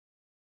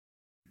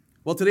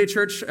Well, today,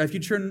 church, if you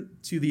turn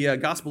to the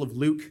Gospel of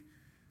Luke,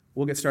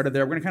 we'll get started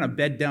there. We're going to kind of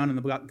bed down in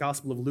the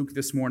Gospel of Luke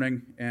this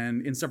morning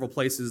and in several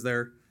places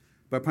there,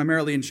 but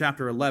primarily in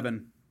chapter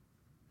 11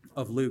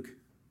 of Luke.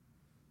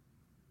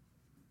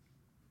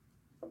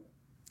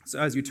 So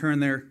as you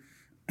turn there,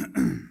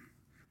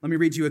 let me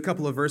read you a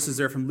couple of verses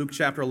there from Luke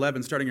chapter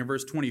 11, starting in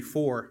verse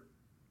 24.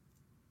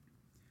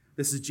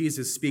 This is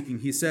Jesus speaking.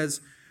 He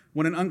says,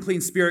 "When an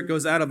unclean spirit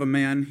goes out of a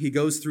man, he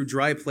goes through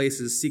dry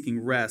places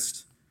seeking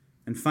rest.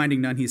 And finding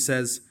none, he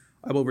says,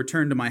 'I will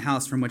return to my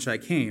house from which I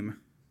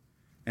came.'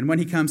 And when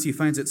he comes, he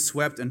finds it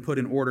swept and put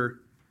in order.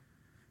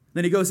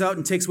 Then he goes out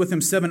and takes with him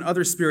 7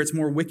 other spirits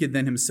more wicked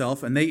than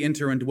himself, and they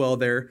enter and dwell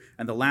there,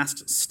 and the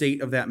last state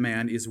of that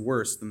man is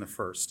worse than the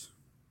first."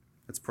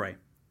 Let's pray.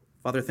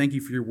 Father, thank you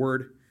for your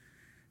word.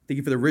 Thank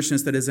you for the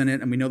richness that is in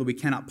it, and we know that we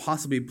cannot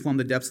possibly plumb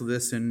the depths of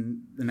this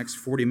in the next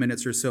 40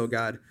 minutes or so,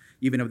 God,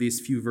 even of these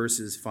few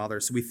verses,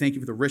 Father. So we thank you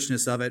for the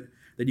richness of it,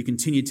 that you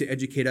continue to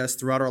educate us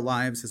throughout our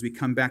lives as we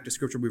come back to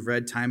Scripture we've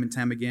read time and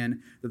time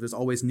again, that there's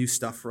always new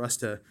stuff for us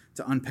to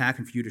unpack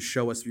and for you to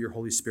show us through your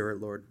Holy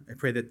Spirit, Lord. I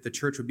pray that the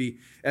church would be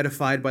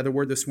edified by the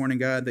word this morning,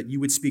 God, that you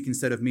would speak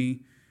instead of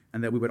me,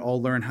 and that we would all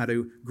learn how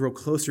to grow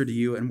closer to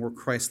you and more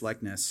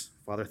Christ-likeness.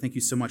 Father, thank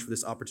you so much for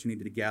this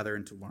opportunity to gather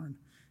and to learn.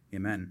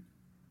 Amen.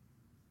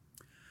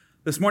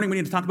 This morning we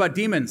need to talk about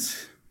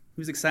demons.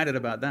 Who's excited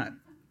about that?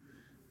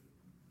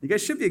 You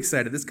guys should be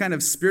excited. This kind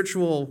of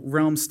spiritual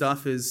realm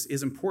stuff is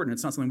important.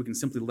 It's not something we can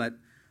simply let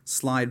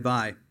slide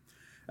by.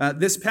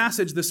 This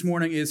passage this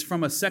morning is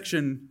from a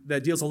section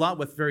that deals a lot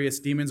with various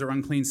demons or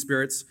unclean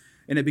spirits,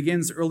 and it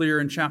begins earlier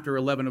in chapter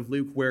 11 of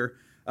Luke, where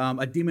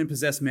a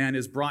demon-possessed man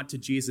is brought to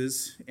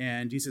Jesus,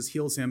 and Jesus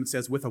heals him, it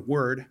says, with a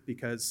word,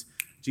 because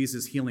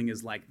Jesus' healing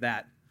is like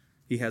that.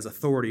 He has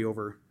authority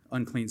over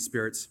unclean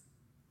spirits.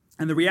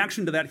 And the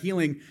reaction to that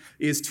healing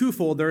is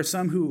twofold. There are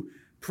some who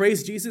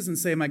praise Jesus and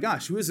say, my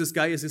gosh, who is this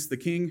guy? Is this the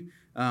king,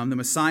 the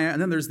Messiah? And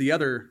then there's the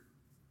other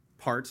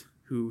part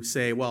who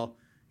say, well,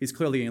 he's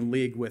clearly in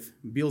league with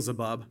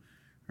Beelzebub,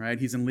 right?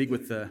 He's in league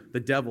with the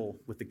devil,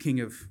 with the king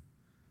of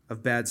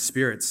bad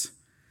spirits.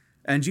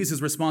 And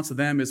Jesus' response to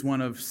them is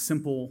one of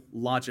simple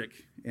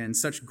logic and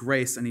such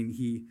grace. I mean,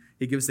 he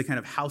gives the kind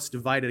of house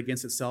divided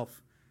against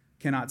itself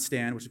cannot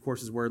stand, which of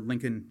course is where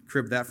Lincoln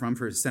cribbed that from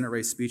for his Senate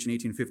race speech in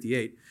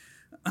 1858.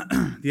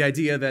 The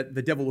idea that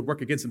the devil would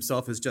work against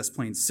himself is just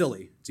plain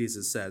silly,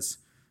 Jesus says.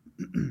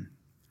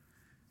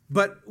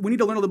 But we need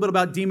to learn a little bit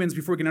about demons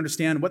before we can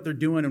understand what they're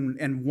doing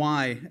and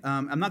why.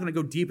 I'm not going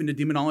to go deep into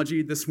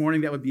demonology this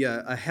morning. That would be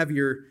a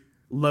heavier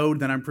load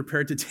than I'm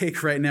prepared to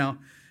take right now.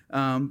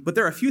 But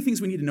there are a few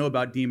things we need to know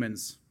about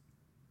demons.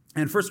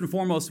 And first and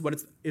foremost, what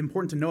it's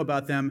important to know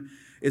about them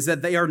is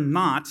that they are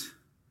not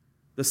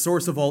the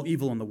source of all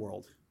evil in the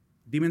world.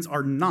 Demons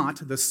are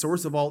not the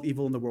source of all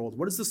evil in the world.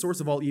 What is the source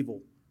of all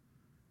evil?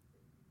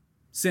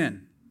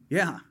 Sin.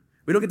 Yeah.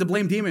 We don't get to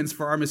blame demons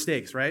for our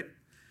mistakes, right?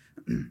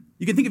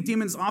 You can think of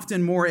demons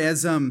often more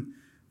as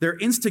they're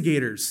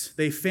instigators.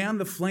 They fan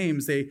the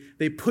flames.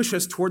 They push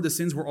us toward the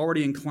sins we're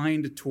already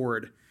inclined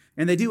toward.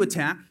 And they do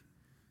attack,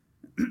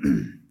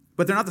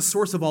 but they're not the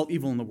source of all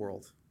evil in the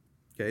world.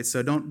 Okay,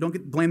 so don't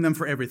blame them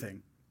for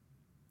everything.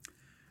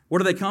 Where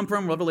do they come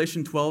from?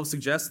 Revelation 12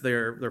 suggests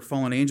they're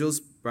fallen angels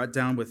brought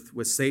down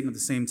with Satan at the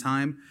same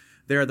time.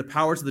 They are the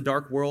powers of the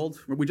dark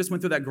world. We just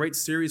went through that great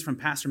series from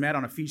Pastor Matt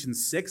on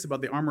Ephesians 6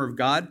 about the armor of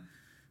God,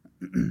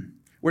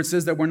 where it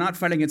says that we're not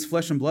fighting against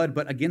flesh and blood,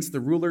 but against the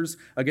rulers,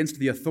 against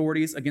the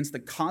authorities, against the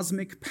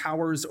cosmic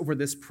powers over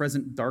this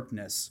present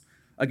darkness,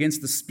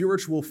 against the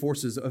spiritual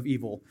forces of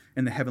evil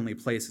in the heavenly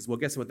places. Well,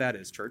 guess what that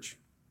is, church?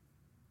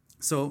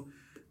 So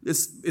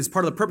this is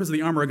part of the purpose of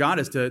the armor of God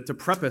is to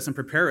prep us and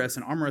prepare us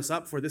and armor us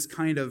up for this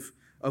kind of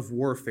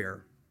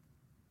warfare.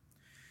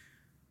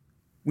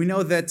 We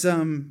know that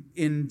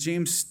in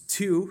James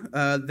 2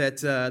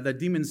 that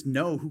demons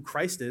know who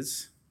Christ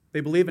is. They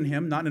believe in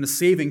him, not in a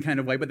saving kind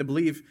of way, but they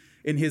believe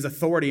in his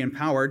authority and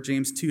power.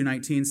 James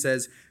 2:19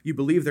 says, "You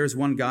believe there's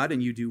one God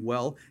and you do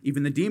well.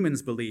 Even the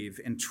demons believe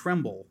and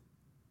tremble."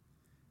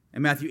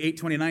 And Matthew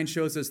 8:29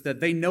 shows us that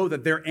they know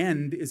that their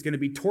end is going to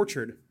be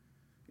tortured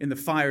in the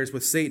fires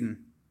with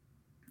Satan.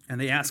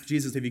 And they ask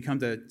Jesus, have you come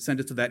to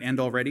send us to that end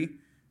already?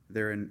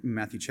 They're in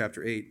Matthew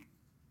chapter 8.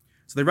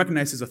 So they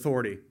recognize his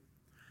authority.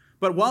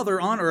 But while they're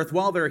on earth,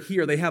 while they're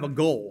here, they have a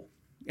goal.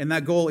 And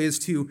that goal is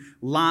to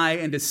lie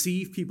and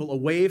deceive people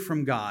away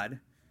from God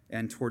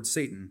and towards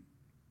Satan.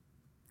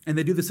 And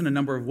they do this in a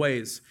number of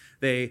ways.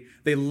 They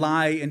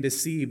lie and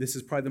deceive. This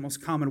is probably the most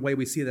common way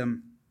we see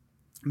them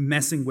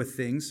messing with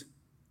things.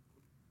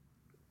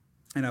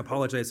 And I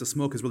apologize, the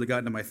smoke has really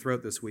gotten to my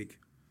throat this week.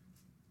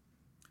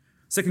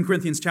 2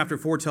 Corinthians chapter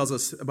 4 tells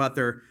us about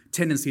their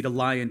tendency to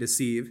lie and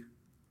deceive.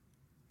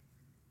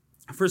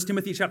 1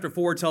 Timothy chapter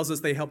 4 tells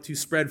us they help to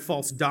spread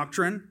false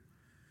doctrine.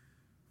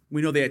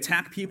 We know they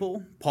attack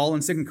people. Paul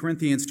in 2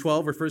 Corinthians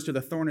 12 refers to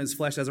the thorn in his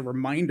flesh as a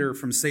reminder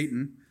from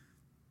Satan.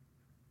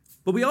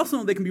 But we also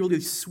know they can be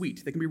really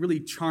sweet. They can be really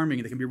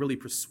charming. They can be really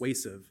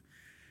persuasive.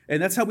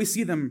 And that's how we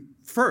see them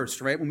first,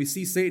 right? When we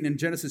see Satan in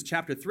Genesis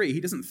chapter 3, he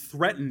doesn't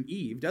threaten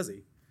Eve, does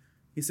he?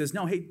 He says,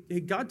 no, hey,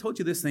 God told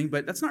you this thing,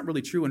 but that's not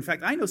really true. In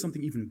fact, I know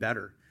something even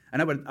better,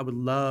 and I would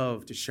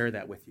love to share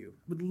that with you.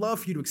 I would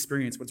love for you to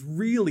experience what it's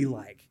really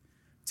like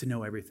to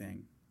know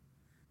everything.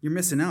 You're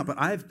missing out, but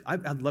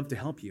I'd love to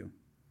help you.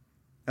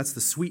 That's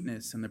the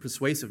sweetness and the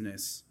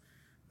persuasiveness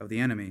of the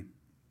enemy.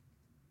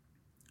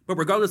 But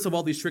regardless of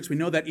all these tricks, we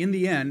know that in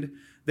the end,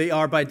 they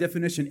are by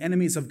definition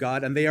enemies of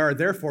God, and they are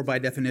therefore by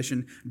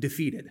definition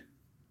defeated,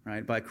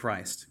 right, by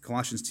Christ.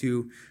 Colossians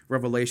 2,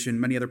 Revelation,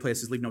 many other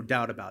places leave no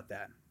doubt about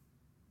that.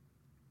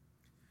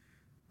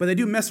 But they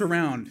do mess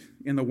around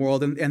in the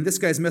world, and this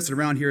guy's messing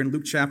around here in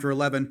Luke chapter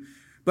 11.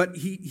 But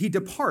he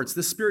departs,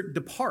 the spirit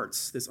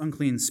departs, this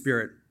unclean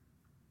spirit.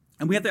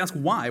 And we have to ask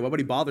why. Why would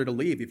he bother to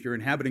leave? If you're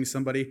inhabiting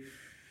somebody,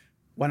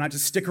 why not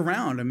just stick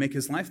around and make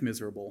his life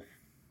miserable?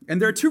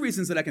 And there are two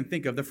reasons that I can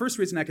think of. The first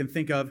reason I can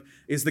think of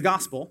is the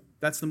gospel.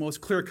 That's the most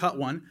clear-cut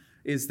one,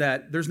 is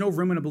that there's no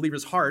room in a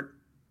believer's heart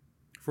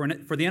for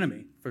the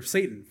enemy, for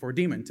Satan, for a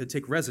demon to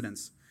take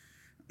residence.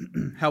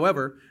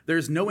 However,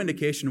 there's no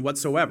indication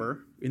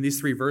whatsoever in these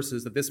three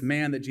verses that this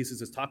man that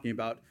Jesus is talking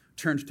about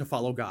turned to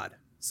follow God.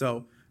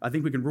 So I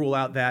think we can rule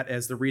out that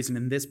as the reason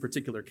in this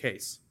particular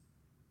case.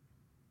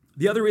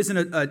 The other reason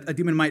a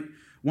demon might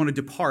want to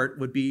depart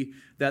would be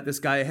that this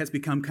guy has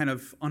become kind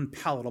of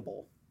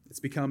unpalatable. It's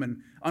become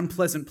an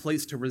unpleasant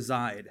place to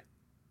reside.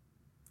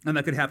 And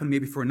that could happen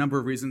maybe for a number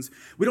of reasons.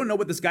 We don't know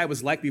what this guy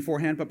was like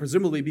beforehand, but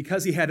presumably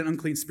because he had an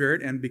unclean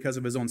spirit and because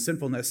of his own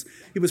sinfulness,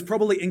 he was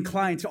probably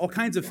inclined to all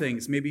kinds of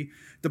things, maybe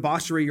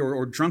debauchery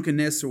or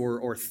drunkenness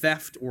or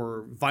theft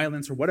or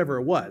violence or whatever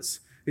it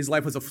was. His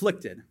life was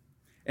afflicted.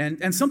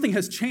 And something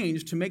has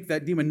changed to make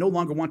that demon no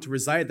longer want to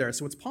reside there.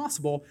 So it's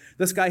possible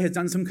this guy has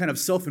done some kind of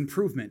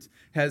self-improvement,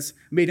 has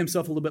made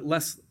himself a little bit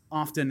less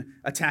often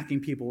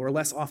attacking people or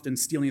less often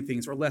stealing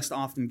things or less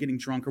often getting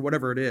drunk or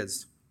whatever it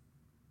is.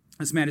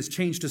 This man has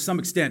changed to some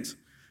extent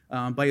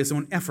by his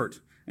own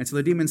effort. And so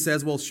the demon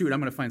says, well, shoot, I'm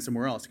going to find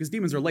somewhere else. Because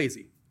demons are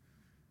lazy.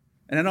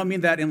 And I don't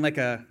mean that in like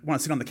a want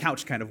to sit on the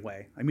couch kind of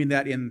way. I mean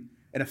that in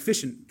an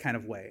efficient kind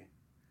of way.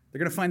 They're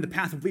going to find the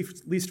path of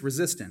least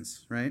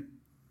resistance, right?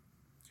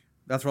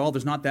 After all,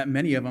 there's not that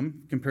many of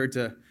them compared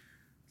to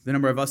the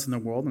number of us in the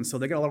world. And so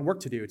they got a lot of work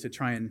to do to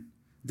try and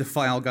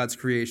defile God's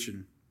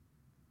creation.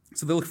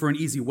 So they look for an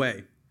easy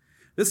way.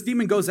 This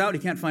demon goes out, he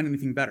can't find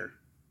anything better.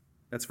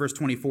 That's verse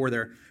 24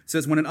 there. It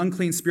says, when an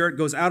unclean spirit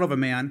goes out of a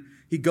man,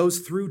 he goes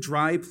through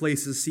dry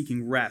places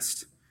seeking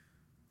rest.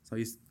 So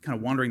he's kind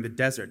of wandering the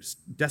desert,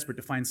 just desperate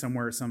to find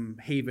somewhere, some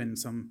haven,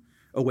 some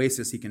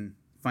oasis he can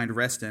find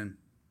rest in.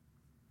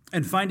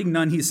 And finding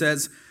none, he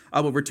says,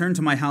 I will return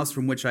to my house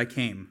from which I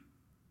came.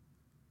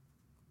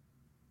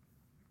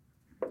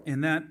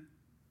 And that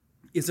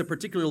is a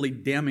particularly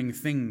damning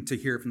thing to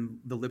hear from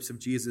the lips of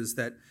Jesus,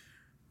 that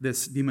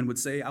this demon would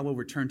say, I will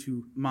return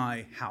to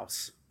my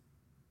house.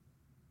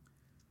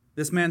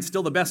 This man's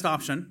still the best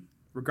option,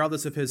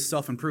 regardless of his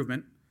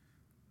self-improvement.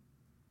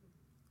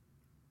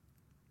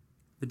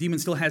 The demon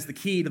still has the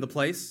key to the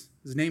place.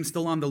 His name's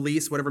still on the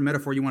lease, whatever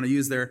metaphor you want to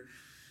use there.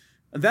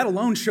 That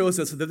alone shows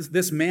us that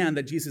this man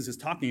that Jesus is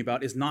talking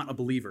about is not a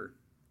believer.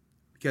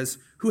 Because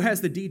who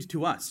has the deed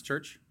to us,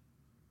 church?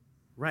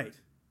 Right.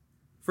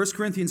 1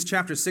 Corinthians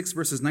chapter 6,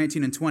 verses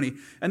 19 and 20.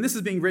 And this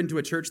is being written to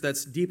a church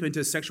that's deep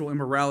into sexual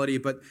immorality,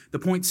 but the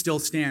point still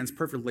stands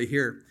perfectly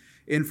here.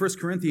 In 1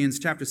 Corinthians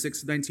chapter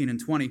 6, 19 and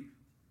 20,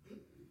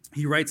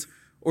 he writes,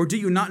 or do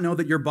you not know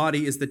that your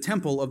body is the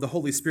temple of the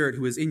Holy Spirit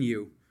who is in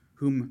you,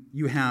 whom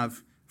you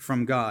have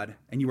from God,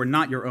 and you are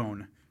not your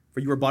own, for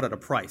you were bought at a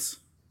price.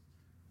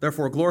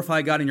 Therefore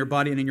glorify God in your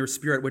body and in your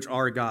spirit, which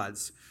are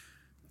God's.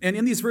 And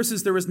in these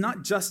verses, there is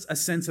not just a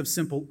sense of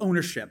simple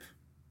ownership,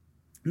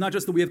 not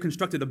just that we have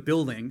constructed a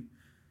building.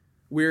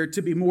 We're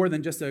to be more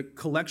than just a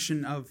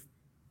collection of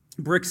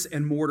bricks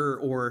and mortar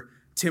or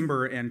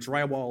timber and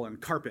drywall and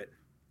carpet.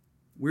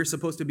 We're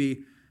supposed to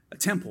be a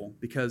temple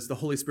because the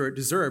Holy Spirit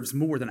deserves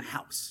more than a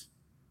house,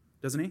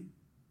 doesn't he?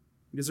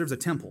 He deserves a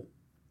temple.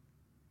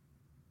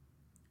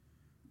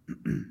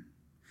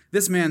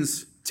 This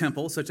man's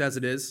temple, such as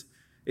it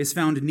is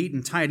found neat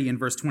and tidy in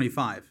verse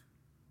 25.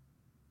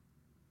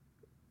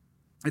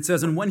 It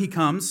says, and when he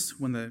comes,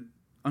 when the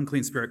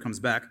unclean spirit comes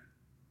back,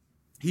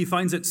 he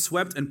finds it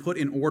swept and put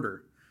in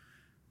order,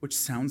 which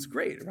sounds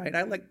great, right?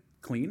 I like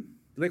clean.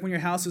 You like when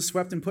your house is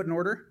swept and put in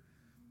order?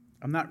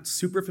 I'm not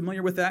super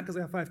familiar with that because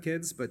I have 5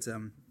 kids, but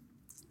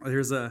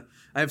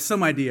I have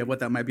some idea of what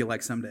that might be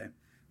like someday.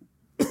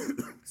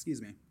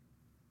 Excuse me.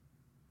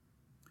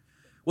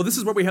 Well, this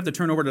is where we have to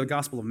turn over to the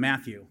Gospel of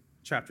Matthew,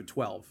 chapter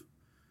 12,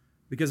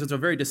 because it's a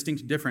very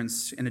distinct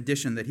difference in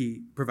addition that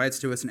he provides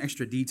to us an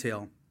extra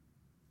detail.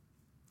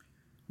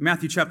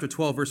 Matthew chapter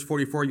 12, verse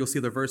 44, you'll see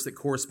the verse that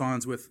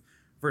corresponds with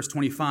verse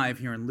 25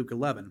 here in Luke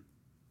 11.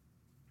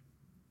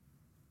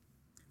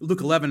 Luke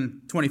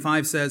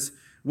 11:25 says,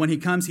 when he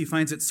comes, he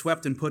finds it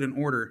swept and put in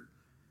order.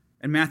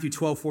 And Matthew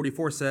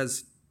 12:44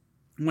 says,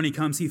 when he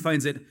comes, he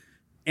finds it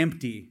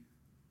empty,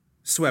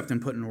 swept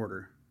and put in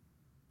order.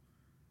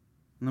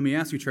 And let me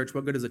ask you, church,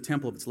 what good is a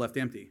temple if it's left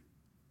empty?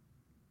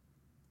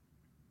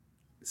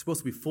 It's supposed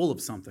to be full of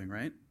something,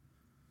 right?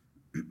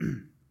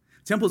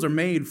 Temples are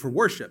made for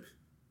worship,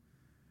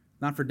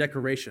 not for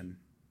decoration.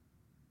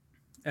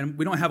 And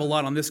we don't have a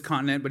lot on this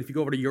continent, but if you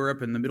go over to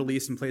Europe and the Middle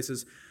East and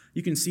places,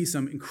 you can see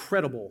some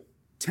incredible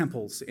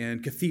temples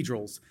and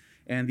cathedrals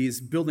and these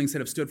buildings that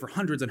have stood for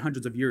hundreds and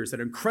hundreds of years that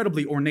are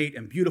incredibly ornate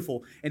and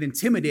beautiful and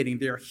intimidating.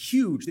 They are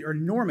huge. They are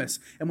enormous.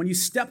 And when you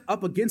step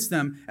up against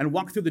them and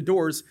walk through the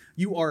doors,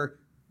 you are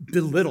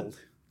belittled.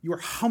 You are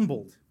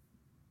humbled.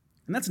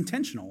 And that's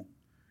intentional.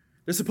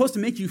 They're supposed to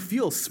make you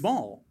feel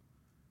small,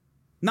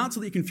 not so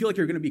that you can feel like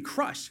you're going to be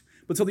crushed,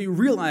 but so that you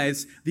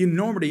realize the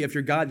enormity of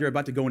your God you're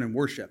about to go in and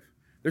worship.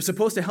 They're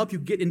supposed to help you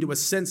get into a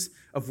sense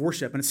of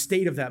worship and a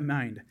state of that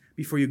mind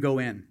before you go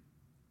in.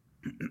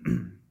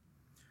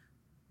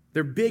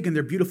 They're big and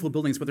they're beautiful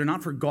buildings, but they're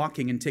not for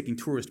gawking and taking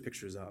tourist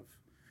pictures of.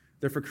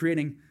 They're for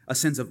creating a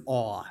sense of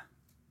awe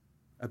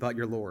about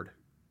your Lord.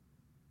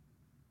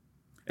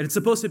 And it's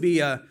supposed to be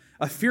a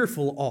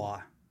fearful awe,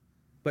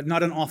 but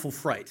not an awful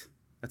fright.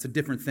 That's a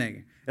different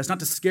thing. It's not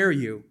to scare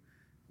you.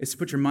 It's to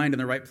put your mind in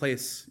the right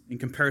place in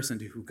comparison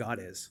to who God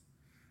is.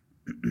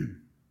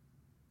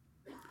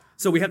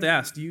 So we have to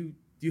ask, do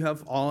you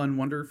have awe and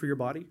wonder for your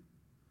body?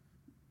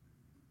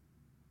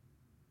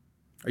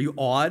 Are you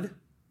awed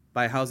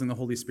by housing the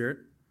Holy Spirit?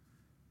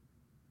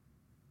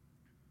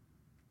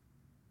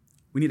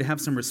 We need to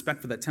have some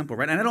respect for that temple,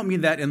 right? And I don't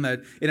mean that in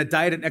a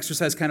diet and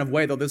exercise kind of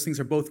way, though those things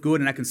are both good,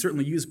 and I can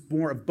certainly use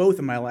more of both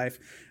in my life,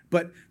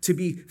 but to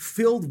be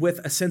filled with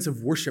a sense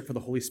of worship for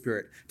the Holy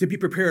Spirit, to be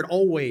prepared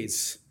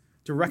always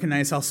to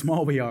recognize how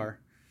small we are.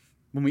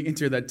 When we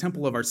enter the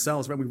temple of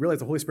ourselves, right, we realize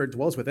the Holy Spirit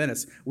dwells within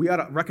us. We ought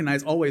to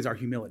recognize always our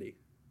humility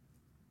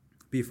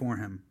before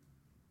him.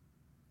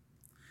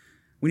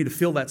 We need to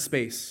fill that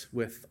space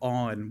with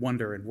awe and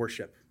wonder and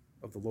worship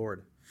of the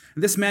Lord.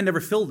 And this man never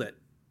filled it.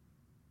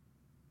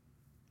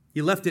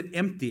 He left it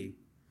empty,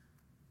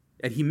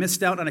 and he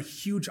missed out on a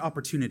huge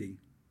opportunity.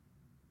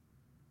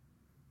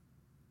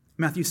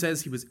 Matthew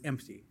says he was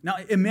empty. Now,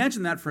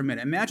 imagine that for a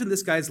minute. Imagine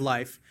this guy's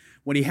life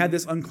when he had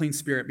this unclean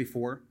spirit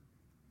before,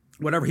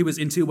 whatever he was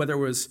into, whether it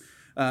was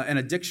an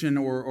addiction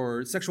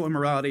or sexual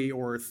immorality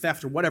or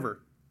theft or whatever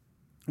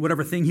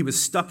thing he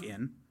was stuck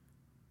in.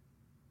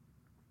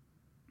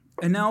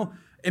 And now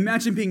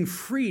imagine being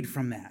freed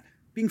from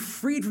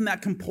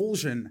that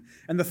compulsion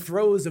and the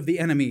throes of the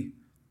enemy,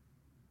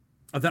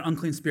 of that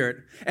unclean spirit,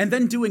 and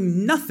then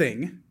doing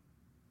nothing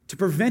to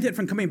prevent it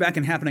from coming back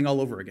and happening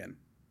all over again.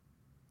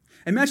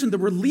 Imagine the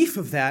relief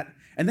of that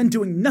and then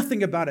doing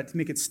nothing about it to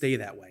make it stay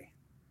that way.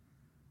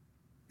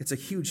 It's a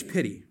huge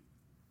pity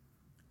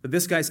that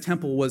this guy's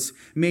temple was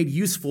made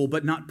useful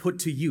but not put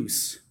to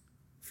use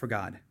for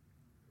God.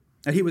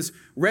 That he was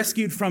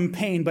rescued from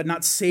pain but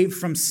not saved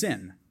from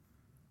sin.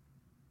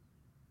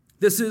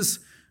 This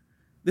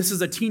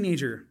is a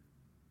teenager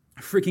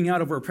freaking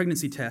out over a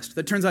pregnancy test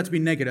that turns out to be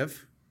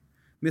negative.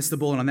 Missed the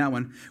bullet on that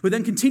one. Who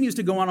then continues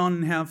to go on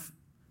and have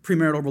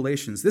premarital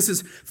relations. This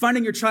is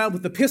finding your child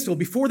with the pistol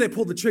before they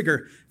pull the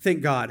trigger,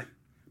 thank God,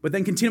 but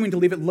then continuing to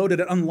leave it loaded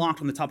and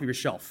unlocked on the top of your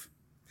shelf.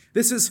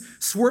 This is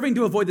swerving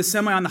to avoid the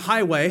semi on the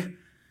highway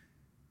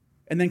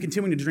and then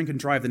continuing to drink and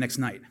drive the next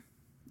night.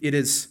 It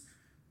is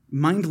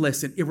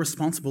mindless and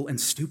irresponsible and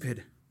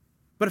stupid,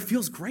 but it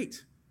feels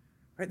great.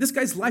 Right? This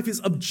guy's life is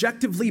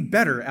objectively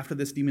better after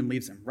this demon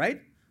leaves him,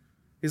 right?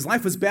 His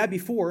life was bad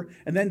before,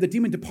 and then the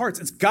demon departs.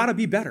 It's got to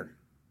be better.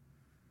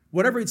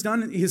 Whatever he's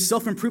done, his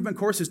self-improvement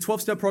course, his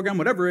 12-step program,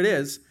 whatever it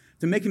is,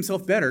 to make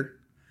himself better,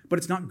 but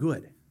it's not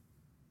good.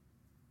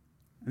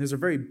 And there's a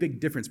very big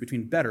difference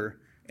between better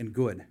and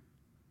good.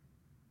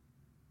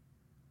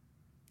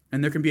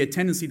 And there can be a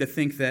tendency to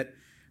think that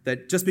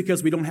just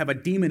because we don't have a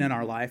demon in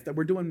our life, that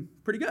we're doing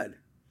pretty good.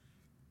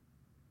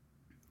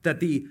 That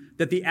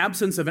the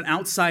absence of an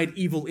outside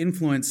evil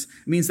influence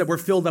means that we're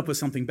filled up with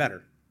something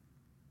better.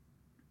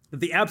 That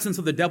the absence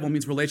of the devil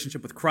means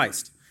relationship with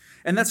Christ.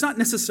 And that's not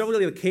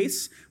necessarily the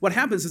case. What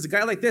happens is a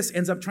guy like this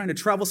ends up trying to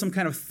travel some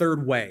kind of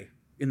third way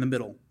in the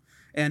middle.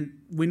 And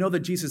we know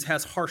that Jesus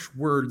has harsh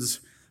words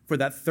for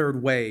that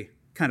third way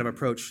kind of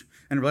approach.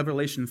 And in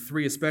Revelation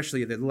 3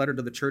 especially, the letter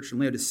to the church in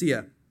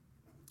Laodicea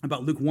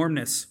about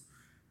lukewarmness.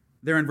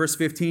 There in verse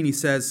 15 he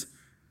says,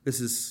 this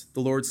is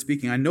the Lord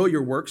speaking, I know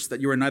your works, that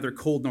you are neither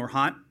cold nor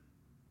hot.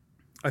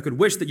 I could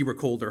wish that you were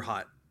cold or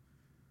hot.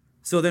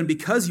 So then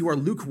because you are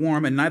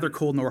lukewarm and neither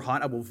cold nor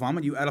hot, I will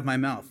vomit you out of my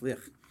mouth. Ugh.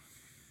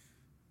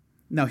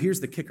 Now here's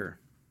the kicker.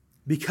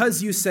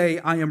 Because you say,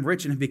 I am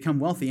rich and have become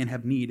wealthy and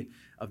have need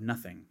of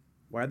nothing.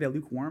 Why are they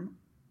lukewarm?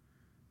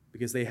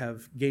 Because they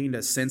have gained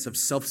a sense of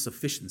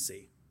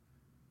self-sufficiency.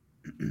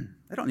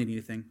 I don't need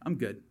anything. I'm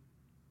good.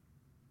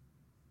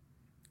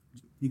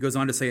 He goes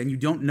on to say, and you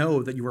don't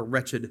know that you are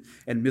wretched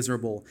and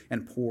miserable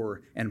and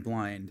poor and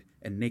blind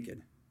and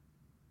naked.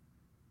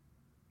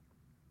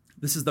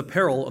 This is the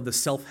peril of the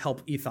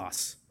self-help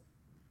ethos.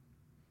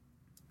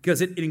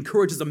 Because it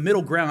encourages a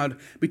middle ground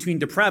between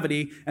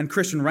depravity and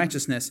Christian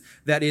righteousness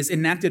that is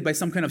enacted by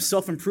some kind of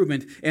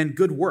self-improvement and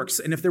good works.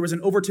 And if there was an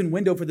Overton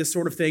window for this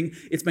sort of thing,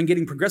 it's been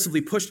getting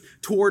progressively pushed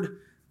toward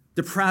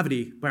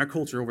depravity by our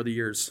culture over the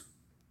years.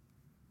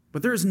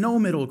 But there is no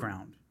middle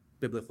ground,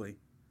 biblically.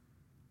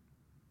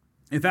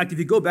 In fact, if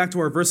you go back to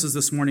our verses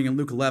this morning in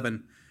Luke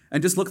 11,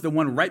 and just look at the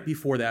one right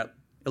before that,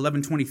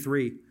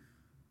 11:23,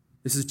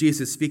 this is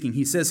Jesus speaking.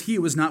 He says, "He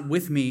who is not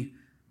with me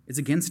is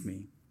against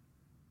me,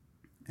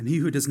 and he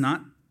who does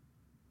not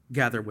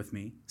gather with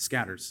me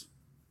scatters."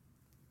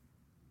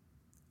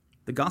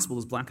 The gospel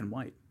is black and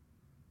white.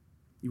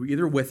 You were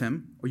either with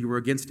him or you were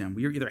against him.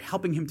 We are either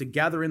helping him to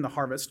gather in the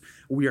harvest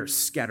or we are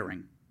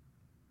scattering.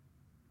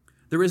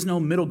 There is no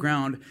middle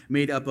ground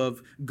made up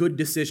of good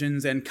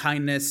decisions and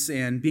kindness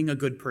and being a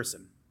good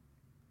person.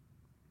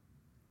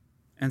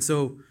 And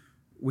so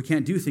we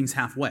can't do things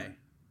halfway.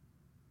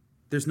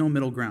 There's no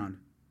middle ground.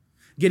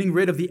 Getting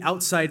rid of the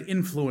outside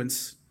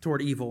influence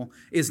toward evil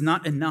is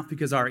not enough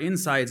because our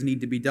insides need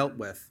to be dealt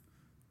with.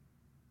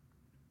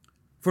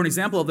 For an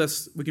example of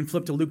this, we can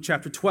flip to Luke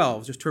chapter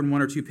 12. Just turn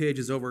one or two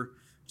pages over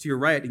to your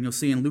right, and you'll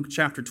see in Luke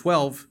chapter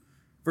 12,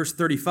 verse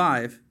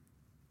 35,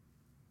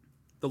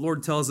 the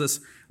Lord tells us,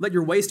 "Let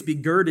your waist be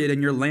girded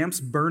and your lamps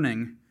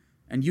burning,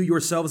 and you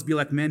yourselves be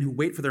like men who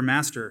wait for their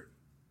master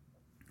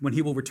when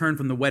he will return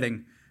from the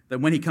wedding, that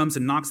when he comes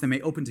and knocks, they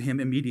may open to him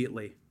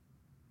immediately.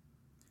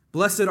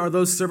 Blessed are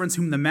those servants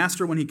whom the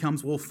master, when he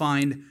comes, will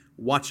find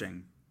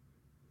watching.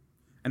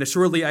 And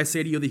assuredly I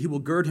say to you that he will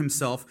gird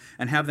himself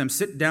and have them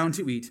sit down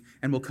to eat,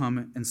 and will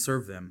come and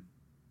serve them."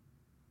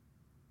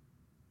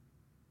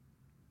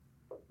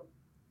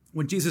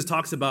 When Jesus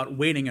talks about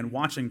waiting and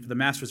watching for the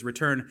master's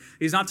return,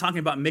 he's not talking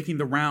about making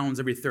the rounds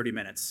every 30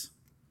 minutes,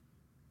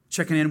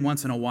 checking in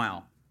once in a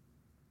while.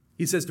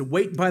 He says to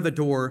wait by the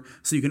door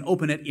so you can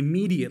open it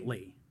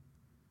immediately.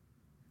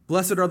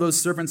 Blessed are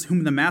those servants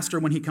whom the master,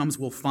 when he comes,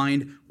 will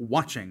find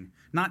watching,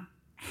 not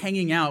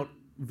hanging out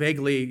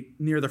vaguely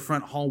near the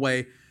front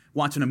hallway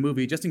watching a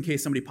movie just in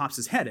case somebody pops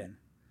his head in,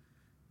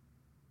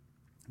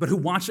 but who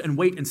watch and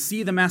wait and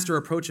see the master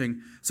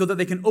approaching so that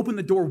they can open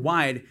the door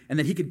wide and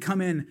that he could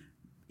come in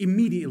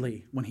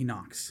immediately when he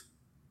knocks.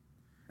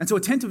 And so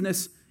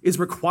attentiveness is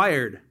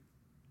required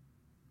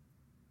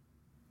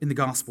in the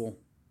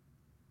gospel.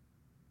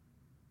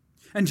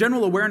 And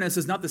general awareness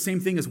is not the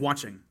same thing as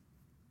watching.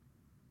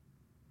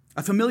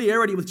 A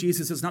familiarity with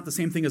Jesus is not the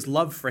same thing as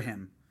love for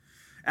him.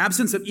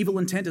 Absence of evil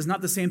intent is not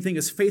the same thing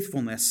as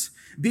faithfulness.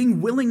 Being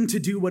willing to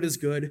do what is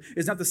good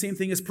is not the same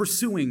thing as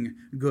pursuing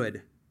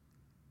good.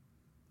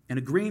 And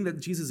agreeing that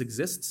Jesus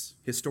exists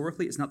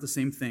historically is not the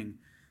same thing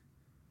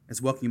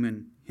as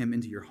welcoming him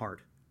into your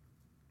heart.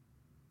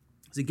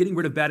 See, getting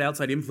rid of bad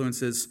outside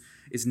influences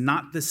is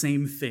not the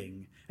same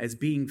thing as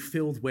being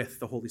filled with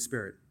the Holy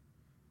Spirit.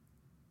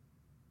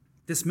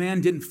 This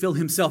man didn't fill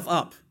himself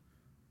up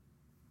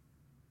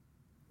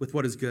with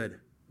what is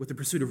good, with the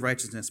pursuit of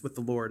righteousness, with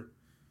the Lord.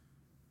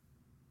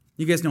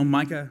 You guys know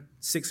Micah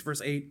 6,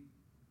 verse 8.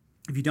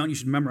 If you don't, you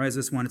should memorize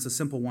this one. It's a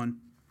simple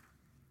one.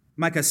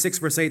 Micah 6,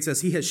 verse 8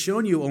 says, "He has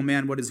shown you, O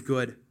man, what is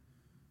good.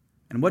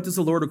 And what does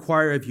the Lord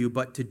require of you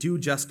but to do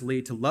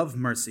justly, to love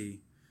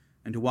mercy,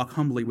 and to walk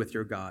humbly with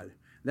your God?"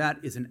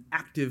 That is an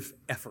active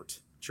effort,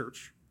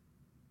 church.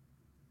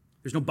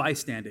 There's no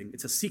bystanding.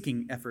 It's a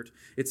seeking effort.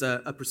 It's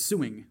a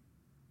pursuing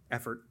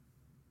effort.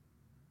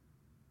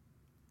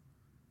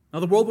 Now,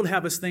 the world would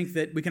have us think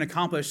that we can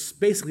accomplish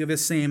basically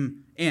this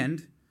same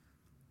end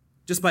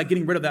just by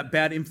getting rid of that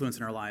bad influence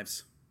in our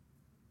lives.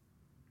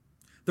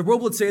 The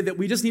world would say that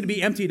we just need to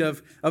be emptied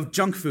of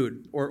junk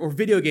food or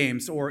video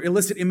games or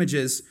illicit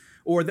images,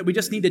 or that we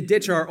just need to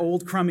ditch our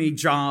old crummy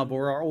job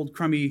or our old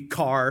crummy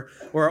car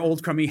or our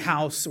old crummy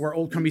house or our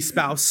old crummy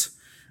spouse.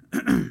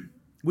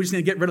 We just need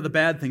to get rid of the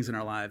bad things in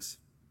our lives.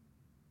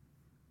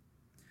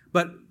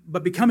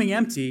 But becoming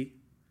empty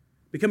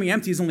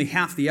is only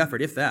half the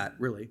effort, if that,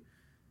 really.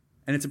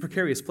 And it's a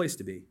precarious place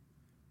to be.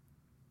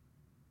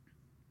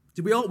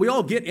 We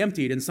all get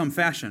emptied in some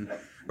fashion,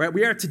 right?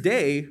 We are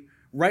today,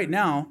 right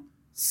now,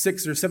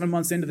 6 or 7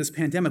 months into this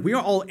pandemic, we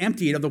are all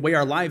emptied of the way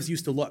our lives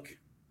used to look,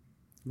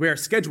 the way our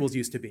schedules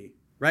used to be,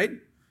 right?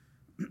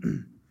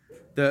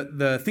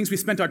 The things we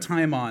spent our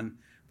time on,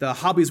 the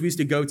hobbies we used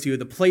to go to,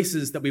 the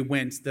places that we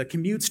went, the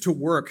commutes to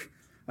work,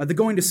 the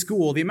going to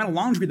school, the amount of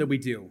laundry that we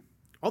do,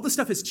 all this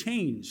stuff has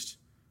changed.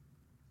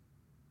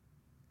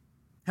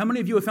 How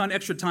many of you have found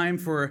extra time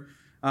for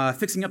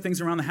fixing up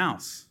things around the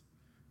house?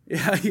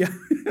 Yeah.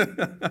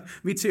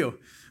 Me too,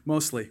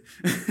 mostly.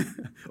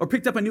 Or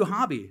picked up a new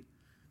hobby.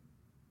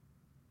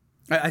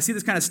 I see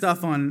this kind of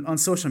stuff on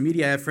social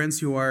media. I have friends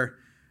who are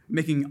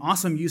making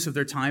awesome use of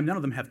their time. None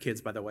of them have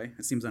kids, by the way.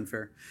 It seems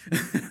unfair.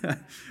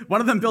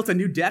 One of them built a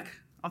new deck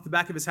off the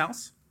back of his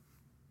house.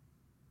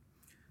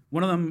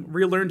 One of them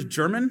relearned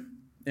German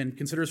and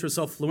considers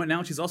herself fluent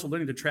now. She's also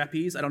learning to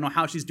trapeze. I don't know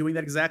how she's doing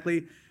that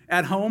exactly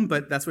at home,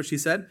 but that's what she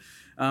said.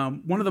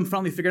 One of them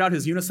finally figured out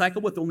his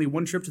unicycle with only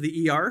one trip to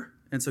the ER,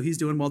 and so he's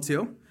doing well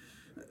too.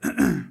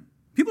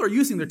 People are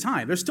using their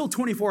time. There's still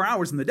 24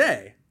 hours in the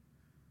day,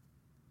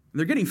 and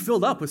they're getting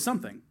filled up with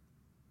something.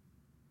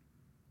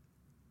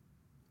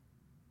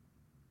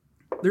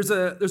 There's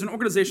an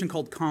organization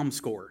called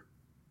ComScore,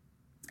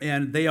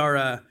 and they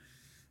are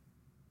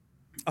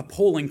a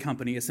polling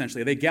company,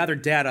 essentially. They gather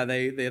data.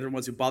 They're the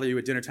ones who bother you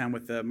at dinner time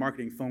with the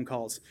marketing phone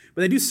calls.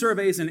 But they do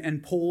surveys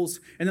and polls,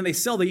 and then they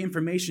sell the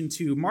information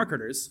to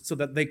marketers so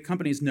that the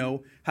companies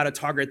know how to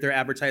target their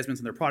advertisements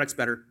and their products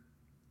better.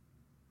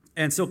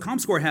 And so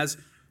ComScore has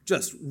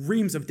just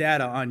reams of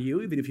data on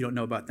you, even if you don't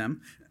know about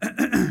them.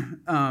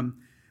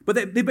 But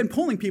they've been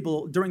polling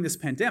people during this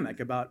pandemic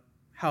about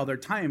how their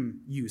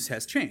time use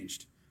has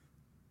changed.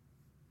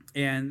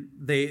 And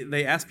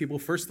they ask people,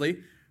 firstly,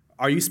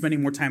 are you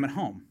spending more time at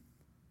home?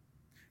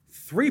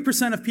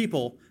 3% of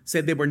people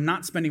said they were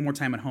not spending more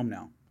time at home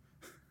now.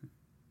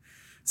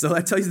 So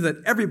that tells you that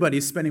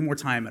everybody's spending more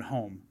time at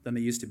home than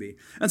they used to be.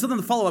 And so then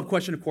the follow-up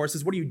question, of course,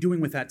 is what are you doing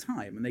with that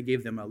time? And they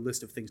gave them a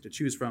list of things to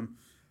choose from.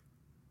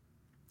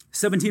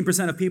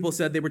 17% of people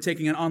said they were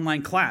taking an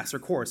online class or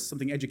course,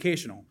 something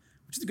educational,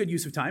 which is a good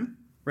use of time,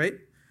 right?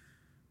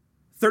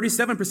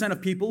 37%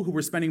 of people who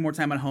were spending more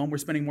time at home were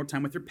spending more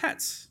time with their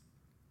pets,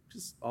 which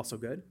is also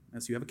good,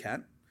 unless you have a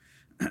cat.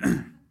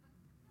 I'm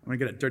going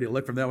to get a dirty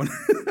look from that one.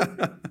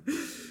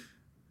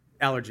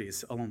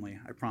 Allergies only,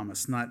 I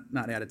promise,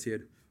 not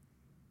attitude.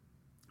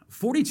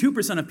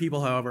 42% of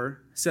people,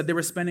 however, said they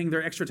were spending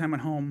their extra time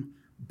at home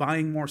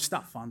buying more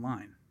stuff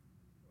online.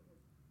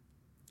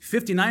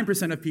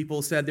 59% of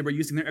people said they were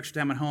using their extra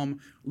time at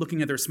home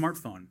looking at their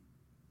smartphone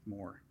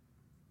more.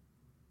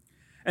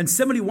 And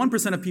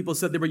 71% of people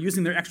said they were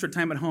using their extra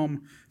time at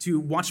home to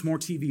watch more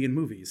TV and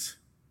movies.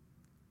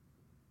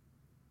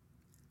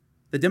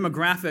 The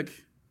demographic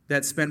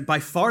that spent by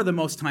far the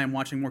most time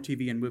watching more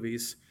TV and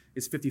movies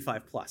is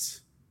 55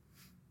 plus.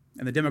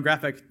 And the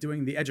demographic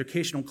doing the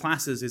educational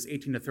classes is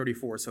 18 to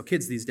 34, so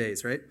kids these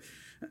days, right?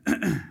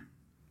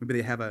 Maybe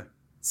they have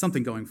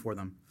something going for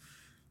them.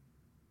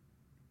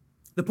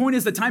 The point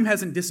is that time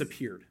hasn't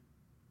disappeared.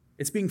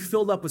 It's being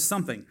filled up with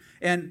something.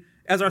 And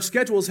as our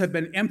schedules have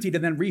been emptied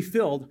and then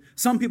refilled,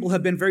 some people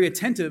have been very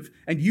attentive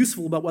and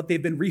useful about what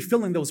they've been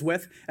refilling those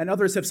with, and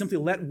others have simply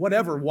let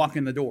whatever walk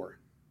in the door.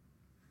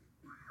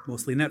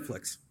 Mostly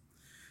Netflix.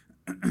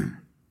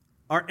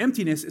 Our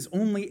emptiness is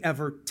only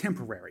ever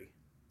temporary.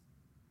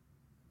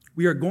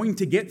 We are going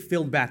to get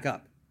filled back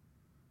up.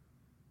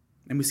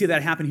 And we see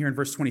that happen here in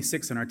verse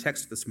 26 in our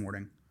text this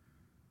morning.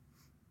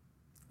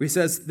 He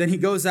says, then he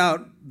goes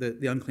out,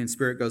 the unclean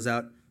spirit goes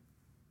out,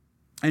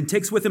 and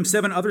takes with him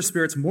 7 other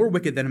spirits more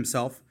wicked than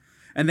himself,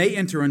 and they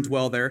enter and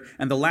dwell there,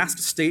 and the last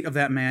state of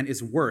that man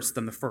is worse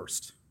than the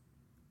first.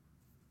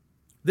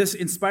 This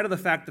in spite of the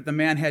fact that the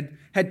man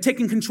had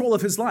taken control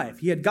of his life.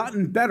 He had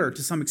gotten better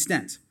to some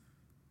extent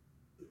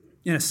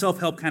in a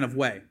self-help kind of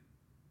way.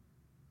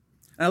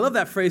 And I love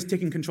that phrase,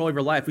 taking control of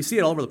your life. We see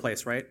it all over the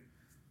place, right?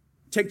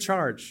 Take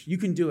charge. You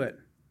can do it.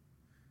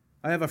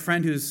 I have a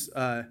friend who's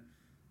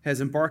has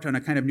embarked on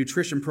a kind of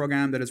nutrition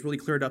program that has really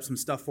cleared up some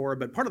stuff for her.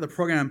 But part of the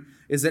program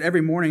is that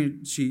every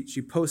morning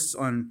she posts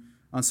on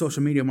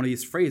social media one of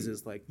these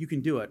phrases like, you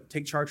can do it,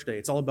 take charge today,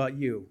 it's all about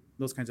you,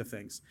 those kinds of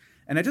things.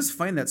 And I just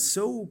find that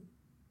so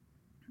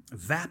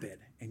vapid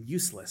and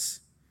useless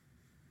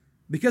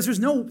because there's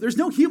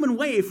no human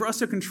way for us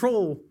to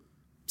control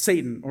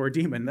Satan or a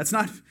demon. That's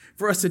not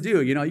for us to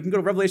do. You can go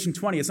to Revelation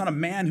 20. It's not a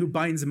man who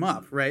binds him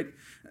up, right?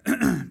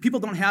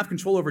 People don't have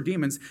control over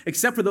demons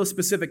except for those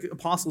specific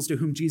apostles to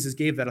whom Jesus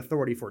gave that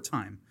authority for a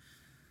time.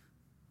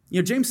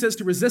 James says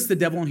to resist the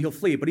devil and he'll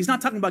flee, but he's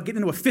not talking about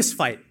getting into a fist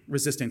fight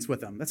resistance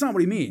with him. That's not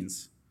what he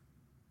means.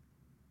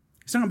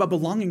 He's talking about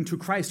belonging to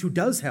Christ who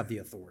does have the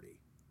authority.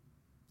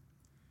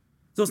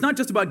 So it's not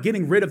just about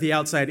getting rid of the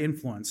outside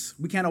influence.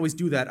 We can't always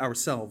do that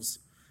ourselves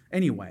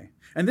anyway.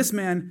 And this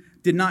man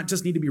did not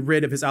just need to be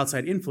rid of his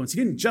outside influence. He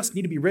didn't just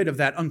need to be rid of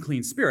that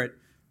unclean spirit.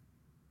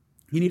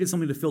 He needed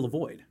something to fill the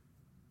void,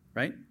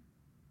 right?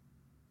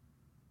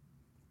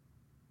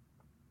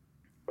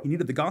 He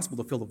needed the gospel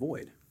to fill the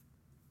void.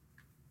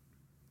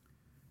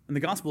 And the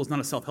gospel is not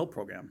a self-help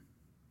program.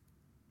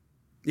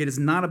 It is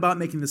not about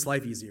making this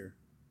life easier.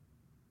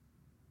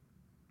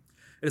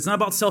 It is not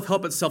about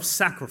self-help, but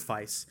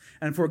self-sacrifice.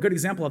 And for a good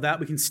example of that,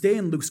 we can stay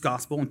in Luke's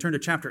gospel and turn to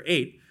chapter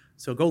 8.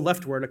 So go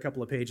leftward a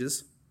couple of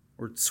pages,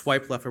 or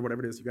swipe left, or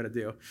whatever it is you got to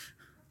do.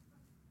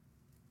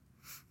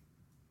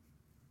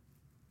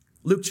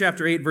 Luke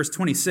chapter 8, verse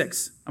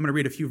 26. I'm going to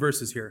read a few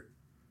verses here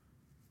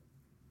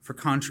for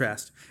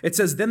contrast. It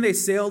says, then they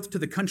sailed to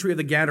the country of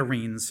the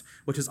Gadarenes,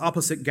 which is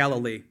opposite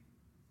Galilee.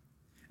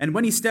 And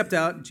when he stepped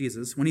out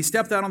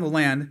on the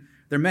land,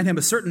 there met him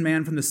a certain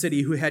man from the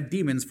city who had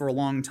demons for a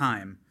long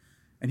time.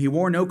 And he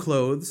wore no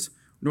clothes,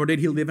 nor did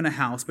he live in a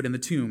house, but in the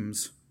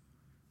tombs.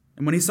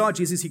 And when he saw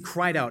Jesus, he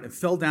cried out and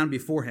fell down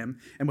before him,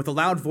 and with a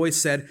loud voice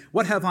said,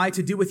 what have I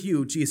to do with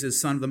you, Jesus,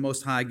 Son of the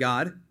Most High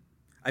God?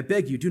 I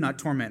beg you, do not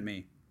torment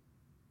me.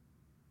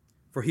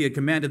 For he had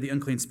commanded the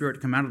unclean spirit to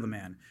come out of the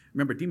man.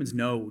 Remember, demons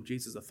know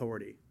Jesus'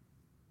 authority.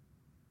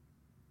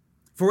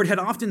 For it had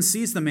often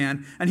seized the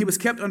man, and he was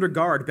kept under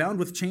guard, bound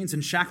with chains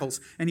and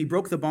shackles, and he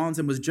broke the bonds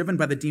and was driven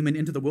by the demon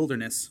into the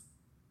wilderness.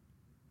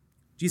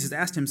 Jesus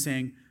asked him,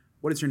 saying,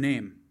 what is your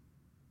name?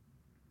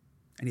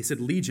 And he said,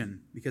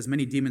 Legion, because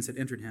many demons had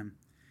entered him.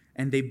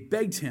 And they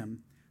begged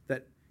him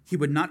that he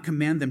would not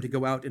command them to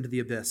go out into the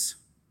abyss.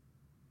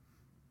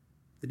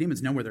 The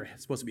demons know where they're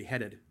supposed to be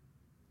headed.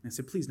 And they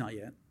said, please, not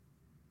yet.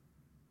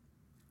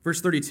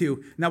 Verse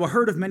 32, now a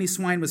herd of many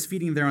swine was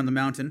feeding there on the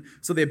mountain,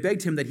 so they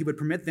begged him that he would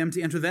permit them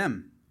to enter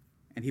them.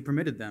 And he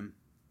permitted them.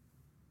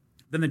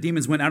 Then the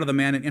demons went out of the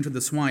man and entered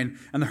the swine,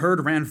 and the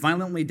herd ran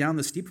violently down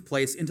the steep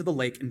place into the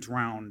lake and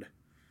drowned.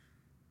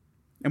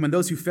 And when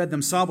those who fed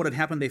them saw what had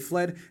happened, they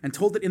fled and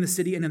told it in the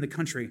city and in the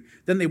country.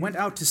 Then they went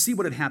out to see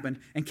what had happened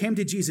and came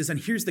to Jesus, and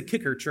here's the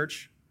kicker,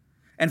 church,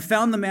 and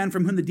found the man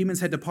from whom the demons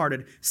had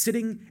departed,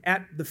 sitting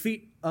at the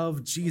feet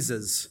of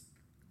Jesus,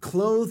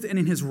 clothed and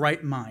in his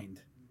right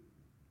mind.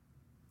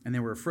 And they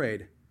were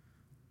afraid.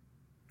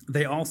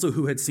 They also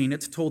who had seen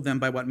it told them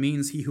by what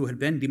means he who had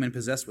been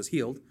demon-possessed was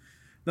healed.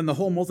 Then the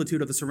whole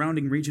multitude of the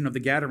surrounding region of the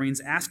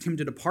Gadarenes asked him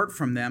to depart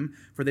from them,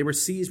 for they were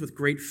seized with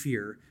great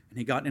fear, and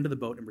he got into the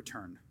boat and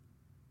returned.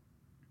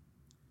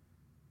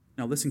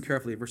 Now listen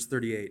carefully, verse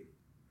 38.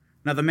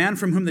 Now the man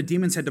from whom the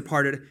demons had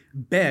departed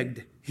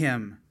begged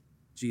him,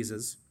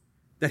 Jesus,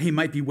 that he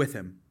might be with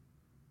him.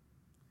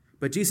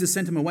 But Jesus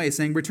sent him away,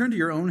 saying, return to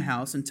your own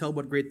house and tell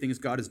what great things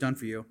God has done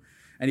for you.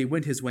 And he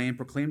went his way and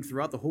proclaimed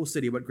throughout the whole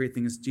city what great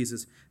things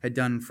Jesus had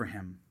done for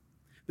him.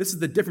 This is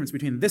the difference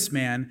between this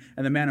man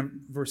and the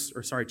man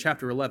of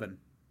chapter 11.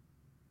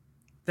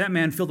 That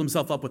man filled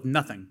himself up with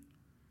nothing.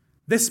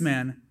 This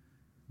man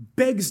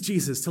begs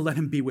Jesus to let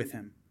him be with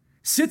him,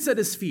 sits at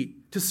his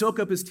feet to soak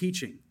up his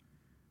teaching.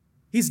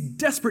 He's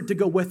desperate to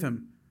go with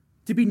him,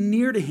 to be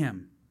near to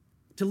him,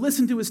 to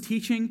listen to his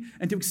teaching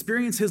and to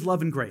experience his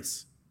love and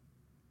grace.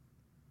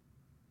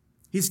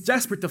 He's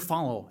desperate to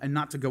follow and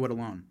not to go it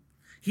alone.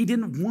 He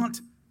didn't want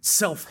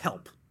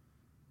self-help.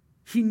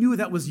 He knew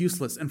that was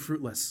useless and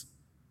fruitless.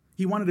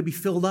 He wanted to be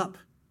filled up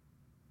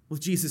with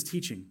Jesus'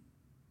 teaching.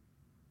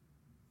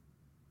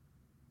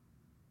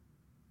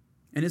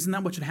 And isn't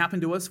that what should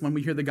happen to us when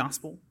we hear the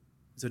gospel?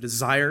 Is a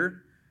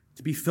desire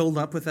to be filled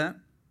up with that?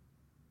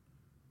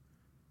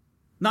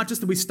 Not just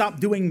that we stop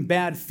doing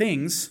bad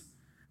things,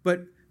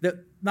 but that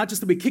not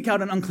just that we kick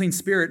out an unclean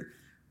spirit,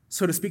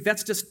 so to speak,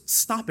 that's just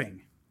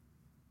stopping.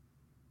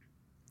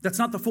 That's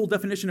not the full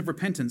definition of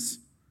repentance.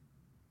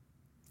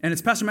 And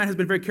as Pastor Matt has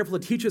been very careful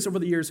to teach us over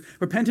the years,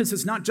 repentance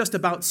is not just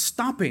about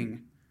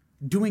stopping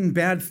doing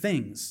bad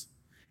things.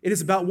 It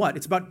is about what?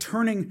 It's about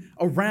turning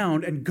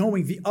around and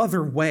going the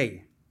other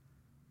way.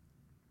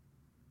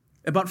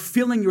 About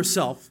filling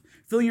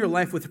your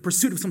life with the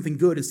pursuit of something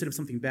good instead of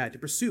something bad, to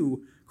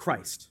pursue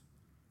Christ.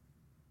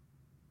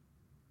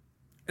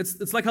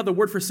 It's like how the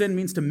word for sin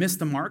means to miss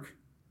the mark.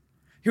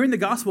 Hearing the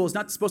gospel is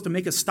not supposed to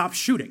make us stop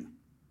shooting.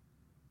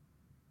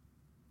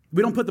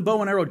 We don't put the bow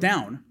and arrow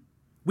down.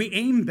 We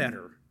aim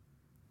better,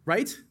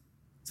 right?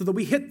 So that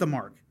we hit the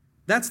mark.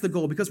 That's the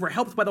goal, because we're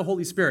helped by the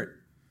Holy Spirit,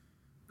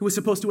 who is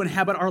supposed to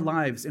inhabit our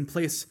lives in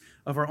place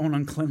of our own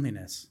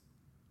uncleanliness.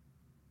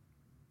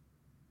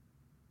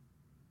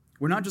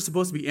 We're not just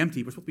supposed to be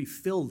empty, we're supposed to be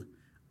filled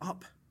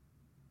up.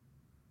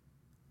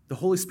 The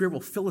Holy Spirit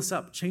will fill us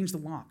up, change the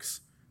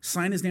locks,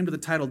 sign his name to the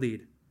title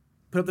deed,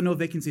 put up the no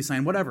vacancy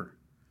sign, whatever.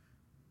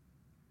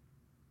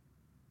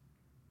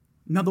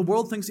 Now, the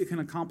world thinks it can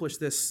accomplish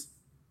this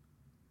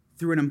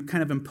through a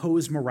kind of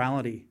imposed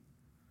morality.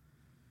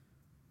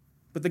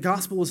 But the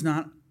gospel is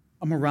not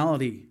a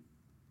morality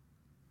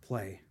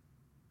play.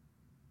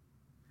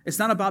 It's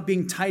not about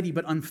being tidy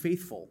but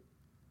unfaithful.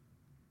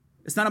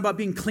 It's not about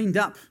being cleaned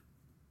up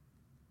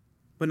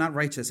but not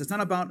righteous. It's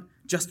not about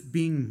just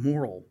being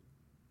moral.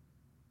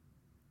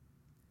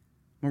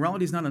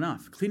 Morality is not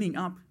enough. Cleaning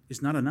up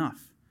is not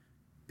enough.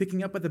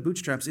 Picking up at the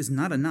bootstraps is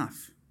not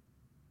enough.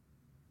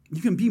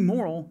 You can be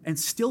moral and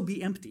still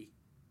be empty.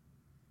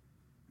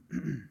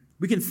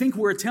 We can think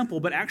we're a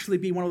temple, but actually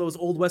be one of those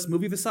Old West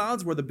movie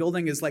facades where the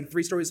building is like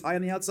 3 stories high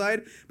on the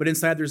outside, but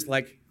inside there's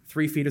like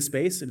 3 feet of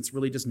space and it's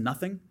really just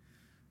nothing.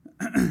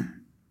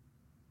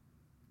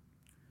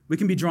 We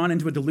can be drawn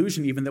into a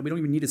delusion even that we don't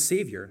even need a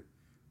savior.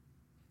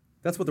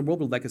 That's what the world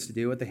would like us to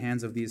do at the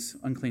hands of these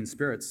unclean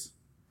spirits.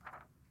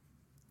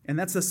 And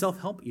that's the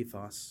self-help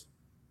ethos.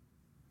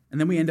 And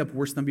then we end up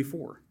worse than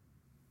before.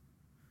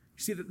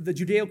 You see, the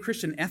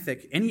Judeo-Christian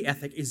ethic, any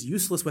ethic, is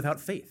useless without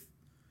faith.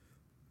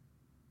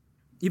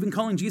 Even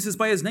calling Jesus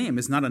by his name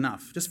is not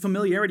enough. Just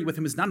familiarity with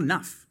him is not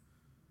enough.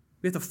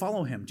 We have to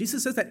follow him.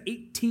 Jesus says that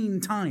 18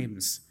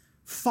 times.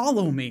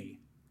 Follow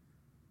me.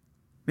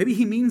 Maybe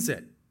he means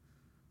it.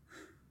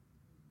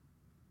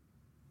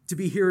 To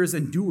be hearers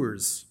and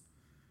doers.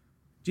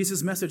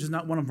 Jesus' message is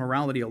not one of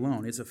morality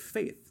alone. It's of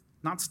faith,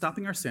 not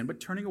stopping our sin, but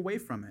turning away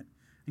from it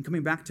and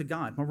coming back to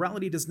God.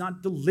 Morality does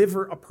not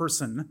deliver a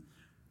person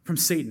from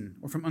Satan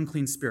or from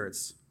unclean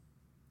spirits.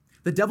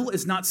 The devil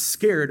is not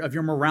scared of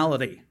your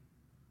morality.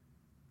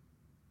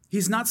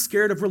 He's not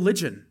scared of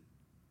religion.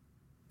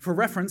 For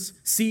reference,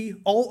 see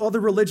all other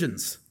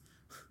religions.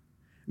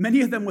 Many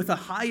of them with a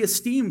high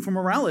esteem for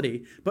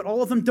morality, but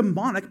all of them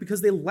demonic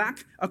because they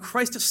lack a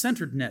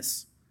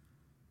Christ-centeredness.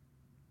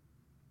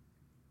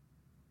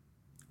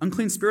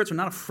 Unclean spirits are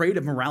not afraid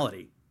of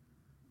morality.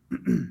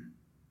 And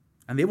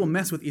they will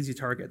mess with easy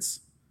targets.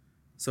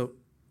 So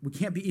we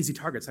can't be easy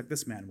targets like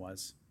this man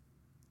was.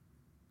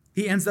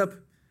 He ends up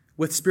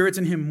with spirits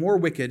in him more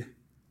wicked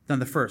than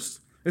the first.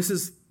 This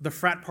is the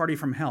frat party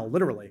from hell,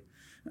 literally.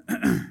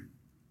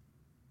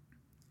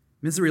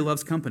 Misery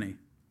loves company.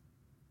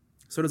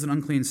 So does an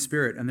unclean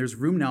spirit, and there's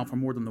room now for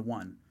more than the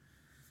one.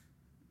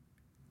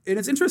 And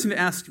it's interesting to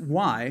ask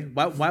why.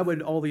 Why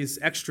would all these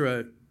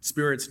extra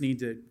spirits need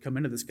to come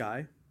into this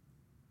guy?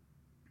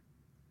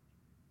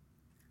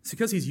 It's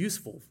because he's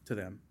useful to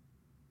them.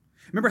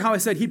 Remember how I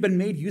said he'd been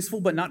made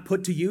useful but not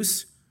put to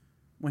use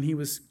when he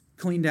was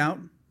cleaned out?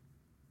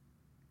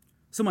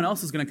 Someone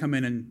else is going to come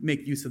in and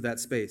make use of that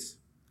space.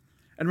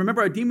 And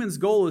remember, our demon's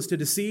goal is to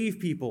deceive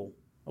people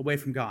away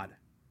from God.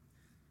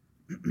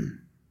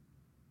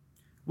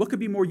 What could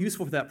be more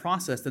useful for that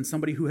process than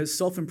somebody who has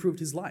self-improved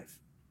his life,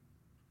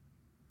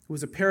 who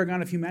is a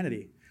paragon of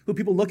humanity, who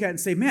people look at and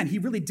say, man, he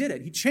really did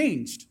it. He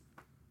changed.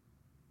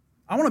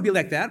 I want to be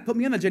like that. Put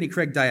me on the Jenny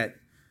Craig diet.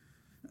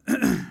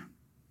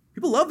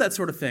 People love that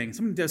sort of thing,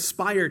 something to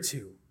aspire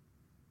to.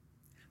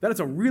 That is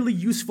a really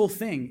useful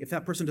thing if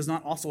that person does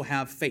not also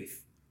have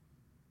faith.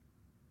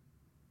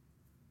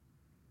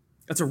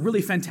 That's a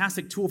really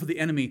fantastic tool for the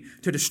enemy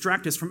to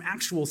distract us from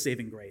actual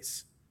saving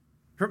grace,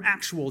 from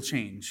actual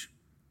change.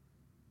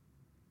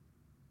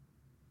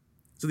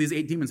 So these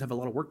 8 demons have a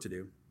lot of work to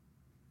do.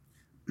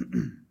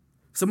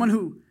 Someone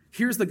who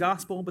hears the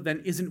gospel but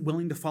then isn't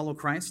willing to follow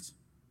Christ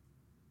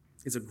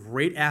is a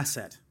great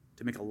asset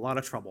to make a lot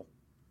of trouble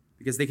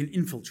because they can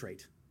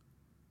infiltrate.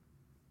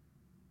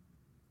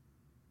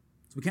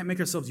 So we can't make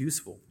ourselves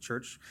useful,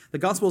 church. The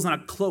gospel is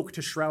not a cloak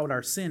to shroud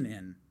our sin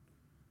in.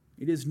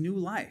 It is new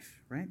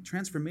life, right?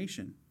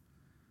 Transformation.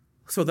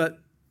 So that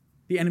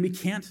the enemy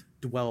can't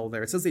dwell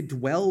there. It says they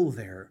dwell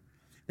there.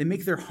 They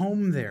make their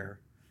home there.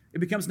 It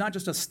becomes not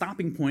just a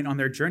stopping point on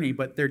their journey,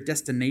 but their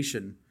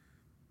destination.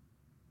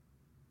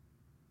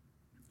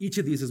 Each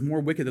of these is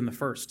more wicked than the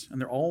first, and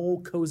they're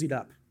all cozied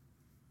up.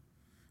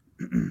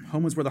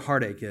 Home is where the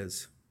heartache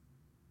is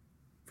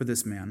for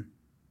this man,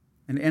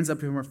 and it ends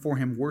up for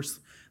him worse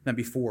than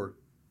before.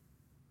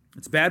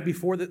 It's bad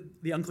before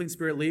the unclean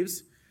spirit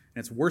leaves,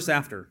 and it's worse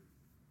after.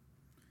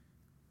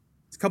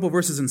 There's a couple of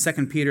verses in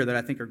 2 Peter that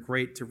I think are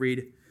great to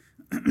read.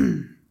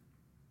 2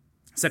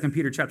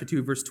 Peter chapter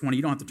 2, verse 20.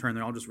 You don't have to turn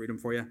there. I'll just read them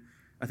for you.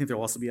 I think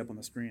they'll also be up on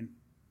the screen.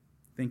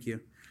 Thank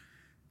you.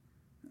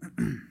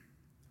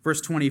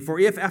 Verse 20, for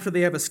if after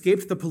they have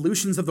escaped the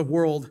pollutions of the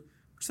world,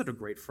 such a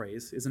great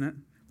phrase, isn't it?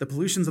 The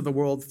pollutions of the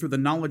world through the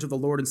knowledge of the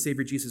Lord and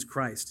Savior Jesus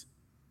Christ.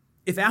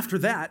 If after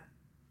that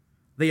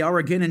they are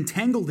again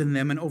entangled in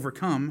them and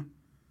overcome,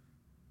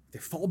 they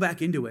fall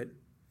back into it,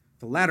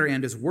 the latter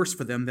end is worse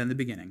for them than the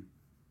beginning.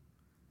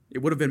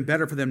 It would have been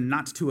better for them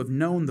not to have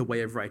known the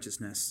way of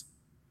righteousness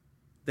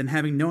than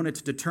having known it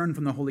to turn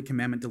from the holy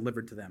commandment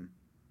delivered to them.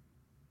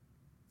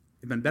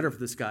 It would have been better for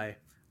this guy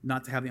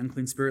not to have the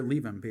unclean spirit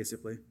leave him,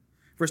 basically.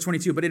 Verse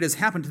 22, but it has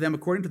happened to them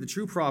according to the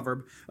true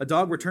proverb, a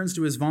dog returns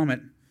to his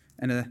vomit,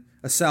 and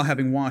a sow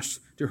having washed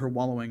to her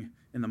wallowing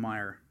in the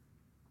mire.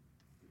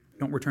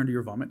 Don't return to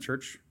your vomit,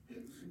 church,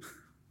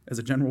 as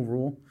a general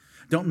rule.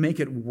 Don't make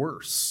it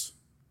worse.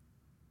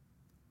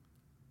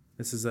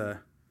 This is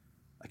a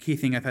key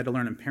thing I've had to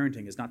learn in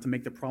parenting, is not to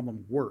make the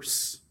problem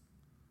worse.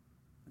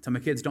 I tell my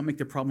kids, don't make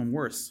the problem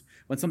worse.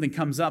 When something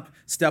comes up,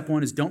 step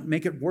one is don't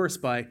make it worse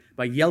by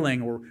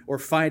yelling or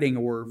fighting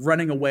or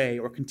running away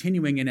or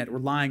continuing in it or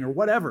lying or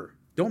whatever.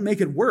 Don't make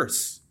it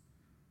worse.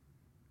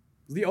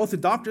 The oath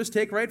that doctors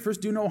take, right?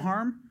 First, do no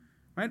harm,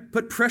 right?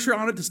 Put pressure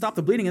on it to stop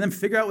the bleeding and then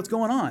figure out what's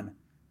going on.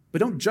 But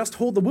don't just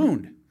hold the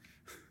wound.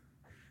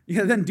 You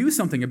gotta then do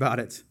something about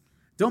it.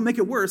 Don't make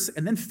it worse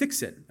and then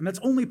fix it. And that's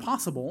only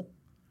possible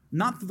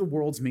not through the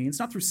world's means,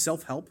 not through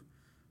self-help,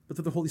 but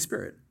through the Holy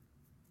Spirit,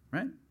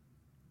 right?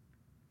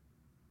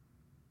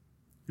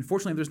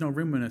 Unfortunately, there's no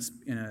room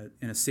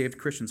in a saved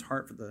Christian's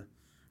heart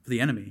for the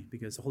enemy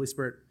because the Holy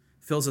Spirit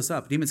fills us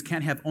up. Demons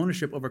can't have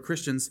ownership over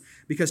Christians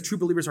because true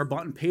believers are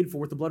bought and paid for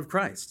with the blood of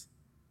Christ.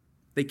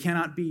 They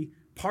cannot be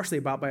partially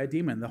bought by a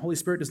demon. The Holy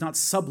Spirit does not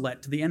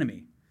sublet to the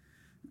enemy.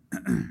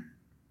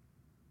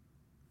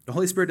 The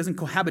Holy Spirit doesn't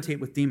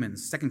cohabitate with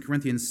demons. 2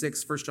 Corinthians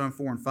 6, 1 John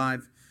 4 and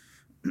 5.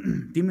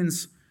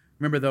 Demons,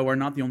 remember though, are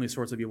not the only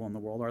source of evil in the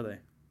world, are they?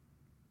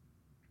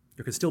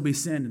 There could still be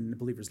sin in the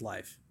believer's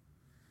life.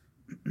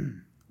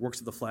 Works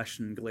of the flesh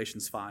in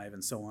Galatians 5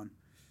 and so on.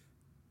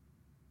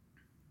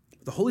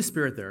 The Holy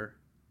Spirit there,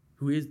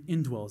 who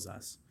indwells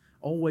us,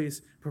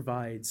 always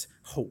provides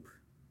hope.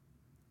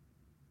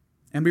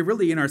 And we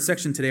really, in our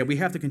section today, we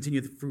have to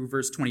continue through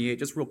verse 28,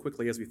 just real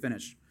quickly as we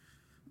finish.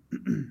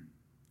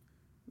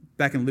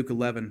 Back in Luke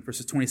 11,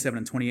 verses 27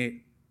 and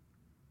 28.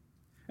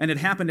 And it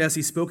happened as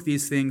he spoke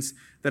these things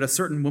that a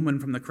certain woman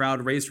from the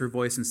crowd raised her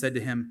voice and said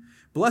to him,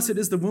 "Blessed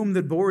is the womb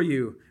that bore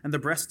you, and the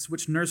breasts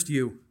which nursed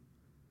you."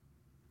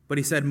 But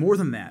he said, "More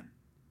than that,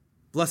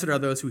 blessed are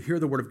those who hear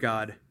the word of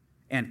God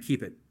and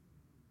keep it."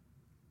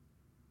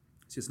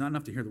 See, it's not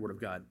enough to hear the word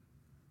of God.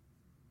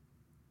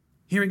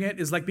 Hearing it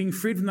is like being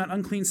freed from that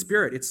unclean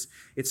spirit.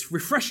 It's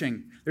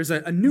refreshing. There's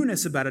a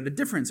newness about it, a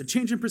difference, a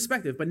change in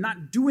perspective, but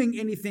not doing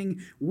anything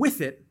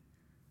with it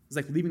is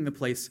like leaving the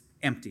place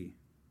empty,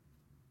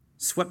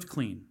 swept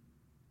clean.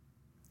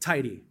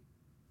 tidy,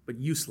 but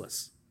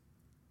useless.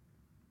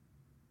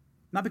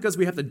 Not because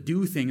we have to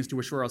do things to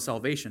assure our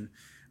salvation,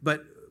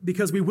 but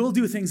because we will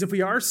do things if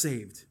we are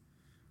saved.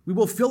 We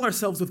will fill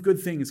ourselves with good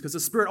things because the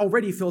Spirit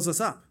already fills us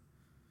up.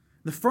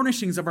 The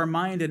furnishings of our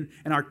mind and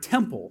our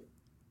temple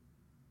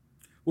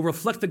will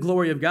reflect the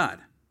glory of God.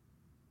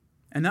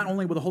 And not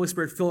only will the Holy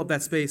Spirit fill up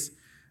that space,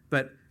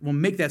 but will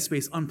make that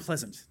space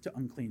unpleasant to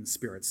unclean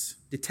spirits,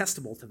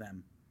 detestable to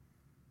them.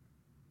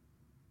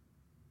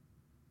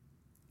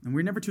 And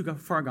we're never too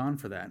far gone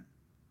for that.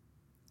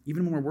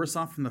 Even when we're worse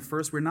off from the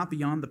first, we're not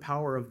beyond the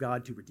power of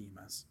God to redeem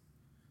us.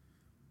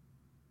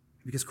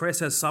 Because Christ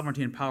has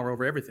sovereignty and power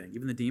over everything,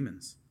 even the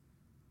demons.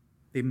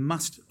 They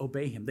must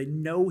obey him. They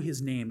know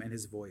his name and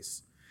his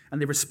voice, and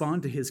they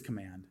respond to his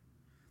command.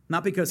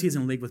 Not because he's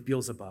in league with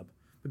Beelzebub,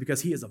 but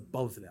because he is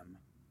above them.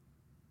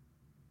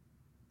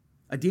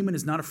 A demon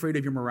is not afraid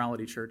of your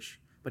morality, church,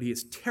 but he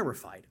is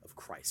terrified of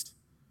Christ.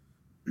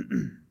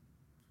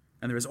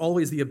 And there is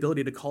always the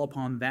ability to call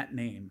upon that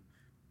name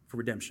for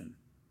redemption.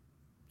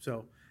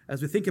 So,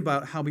 as we think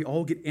about how we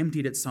all get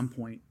emptied at some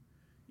point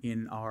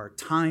in our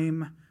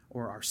time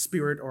or our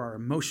spirit or our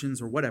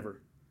emotions or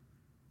whatever,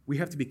 we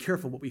have to be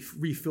careful what we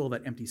refill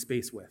that empty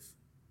space with.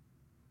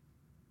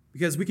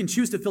 Because we can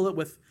choose to fill it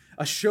with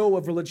a show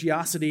of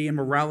religiosity and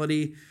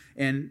morality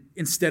and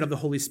instead of the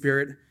Holy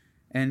Spirit.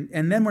 And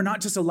then we're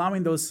not just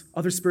allowing those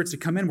other spirits to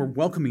come in, we're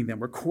welcoming them,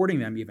 we're courting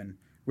them even,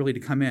 really, to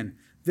come in.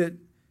 That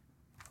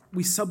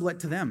we sublet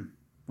to them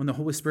when the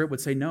Holy Spirit would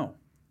say no.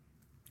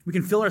 We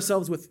can fill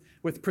ourselves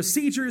with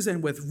procedures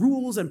and with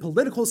rules and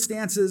political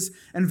stances,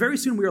 and very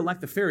soon we are like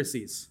the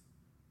Pharisees,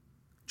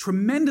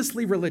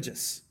 tremendously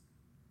religious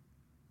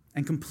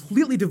and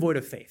completely devoid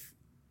of faith,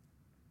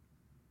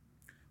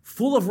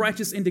 full of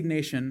righteous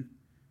indignation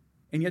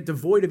and yet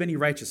devoid of any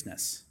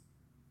righteousness,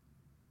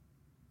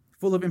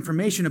 full of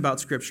information about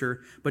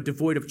Scripture but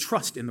devoid of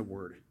trust in the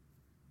Word,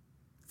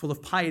 full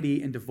of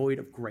piety and devoid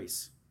of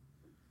grace.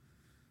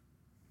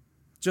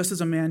 Just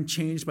as a man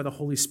changed by the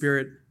Holy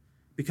Spirit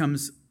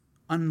becomes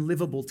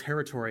unlivable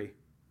territory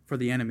for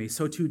the enemy,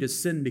 so too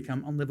does sin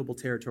become unlivable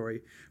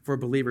territory for a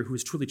believer who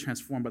is truly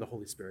transformed by the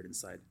Holy Spirit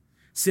inside.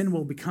 Sin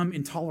will become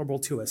intolerable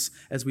to us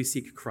as we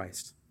seek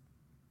Christ.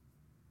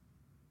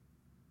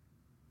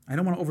 I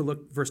don't want to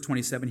overlook verse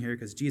 27 here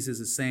because Jesus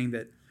is saying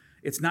that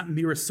it's not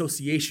mere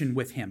association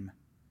with him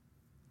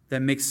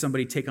that makes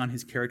somebody take on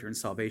his character in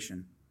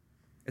salvation.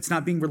 It's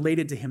not being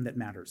related to him that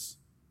matters.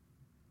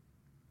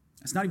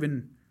 It's not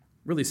even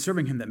really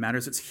serving him that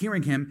matters. It's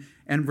hearing him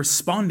and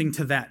responding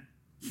to that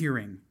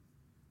hearing.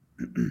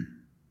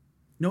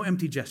 No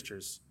empty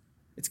gestures.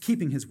 It's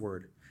keeping his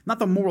word. Not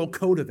the moral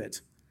code of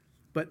it,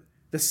 but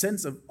the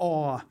sense of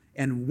awe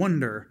and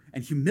wonder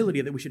and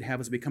humility that we should have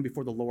as we come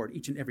before the Lord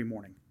each and every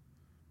morning.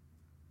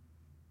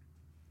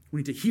 We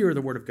need to hear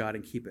the word of God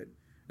and keep it.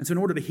 And so in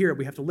order to hear it,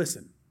 we have to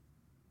listen.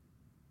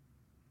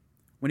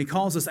 When he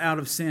calls us out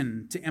of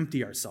sin, to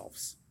empty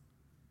ourselves.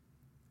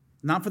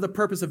 Not for the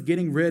purpose of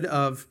getting rid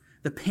of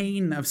the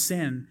pain of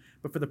sin,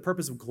 but for the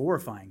purpose of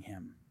glorifying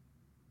him.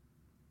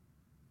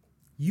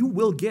 You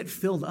will get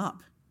filled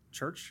up,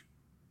 church.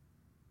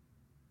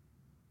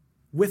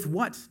 With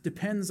what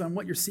depends on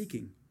what you're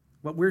seeking,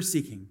 what we're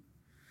seeking.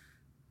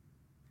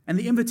 And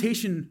the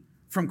invitation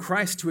from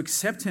Christ to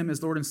accept him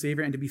as Lord and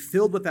Savior and to be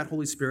filled with that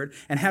Holy Spirit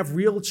and have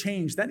real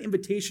change, that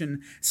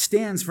invitation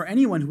stands for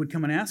anyone who would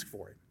come and ask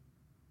for it.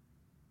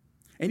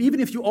 And even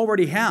if you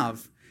already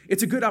have,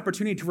 it's a good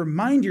opportunity to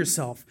remind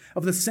yourself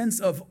of the sense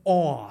of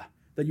awe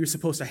that you're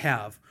supposed to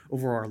have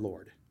over our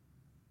Lord.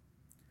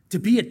 To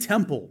be a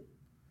temple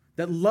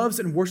that loves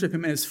and worships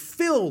him and is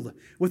filled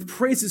with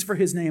praises for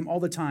his name all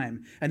the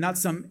time and not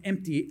some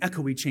empty,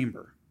 echoey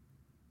chamber.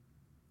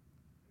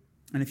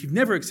 And if you've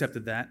never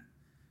accepted that,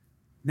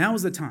 now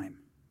is the time.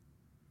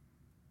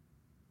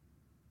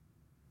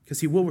 Because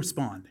he will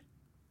respond.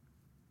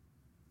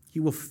 He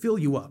will fill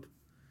you up.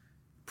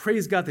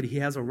 Praise God that he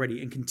has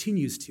already and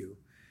continues to.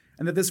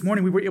 And that this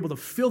morning we were able to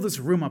fill this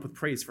room up with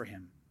praise for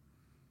him.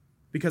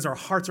 Because our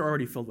hearts are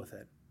already filled with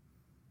it.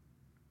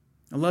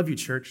 I love you,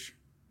 church.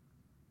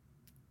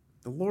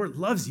 The Lord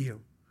loves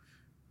you.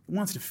 He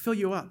wants to fill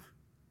you up.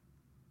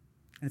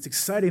 And it's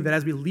exciting that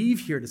as we leave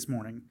here this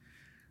morning,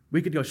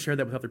 we could go share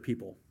that with other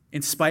people.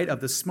 In spite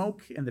of the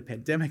smoke and the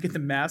pandemic and the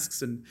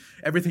masks and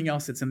everything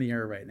else that's in the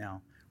air right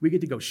now, we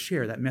get to go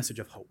share that message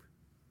of hope.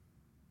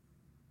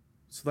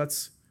 So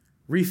let's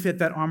refit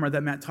that armor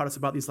that Matt taught us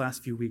about these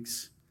last few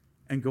weeks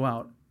and go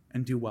out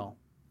and do well,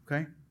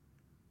 okay?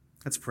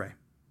 Let's pray.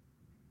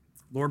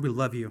 Lord, we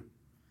love you.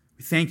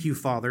 We thank you,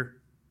 Father,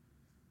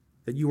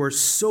 that you are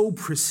so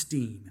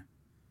pristine,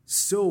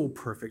 so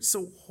perfect,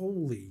 so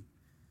holy,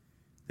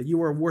 that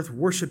you are worth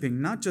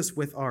worshiping, not just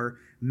with our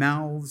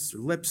mouths or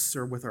lips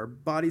or with our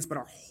bodies, but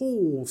our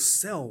whole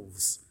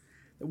selves.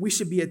 That we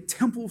should be a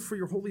temple for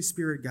your Holy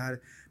Spirit, God,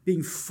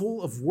 being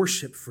full of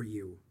worship for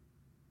you.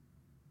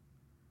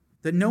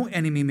 That no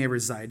enemy may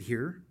reside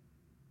here,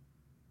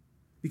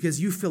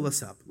 because you fill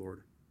us up,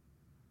 Lord.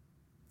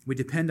 We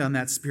depend on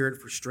that Spirit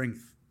for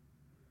strength.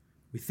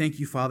 We thank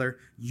you, Father.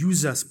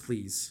 Use us,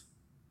 please.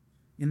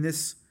 in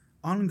this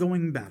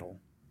ongoing battle,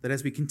 that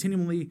as we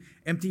continually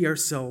empty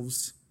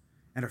ourselves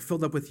and are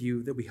filled up with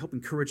you, that we help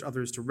encourage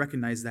others to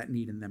recognize that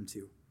need in them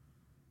too,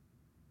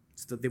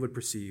 so that they would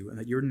pursue you and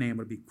that your name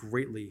would be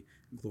greatly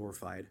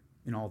glorified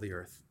in all the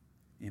earth.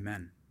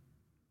 Amen.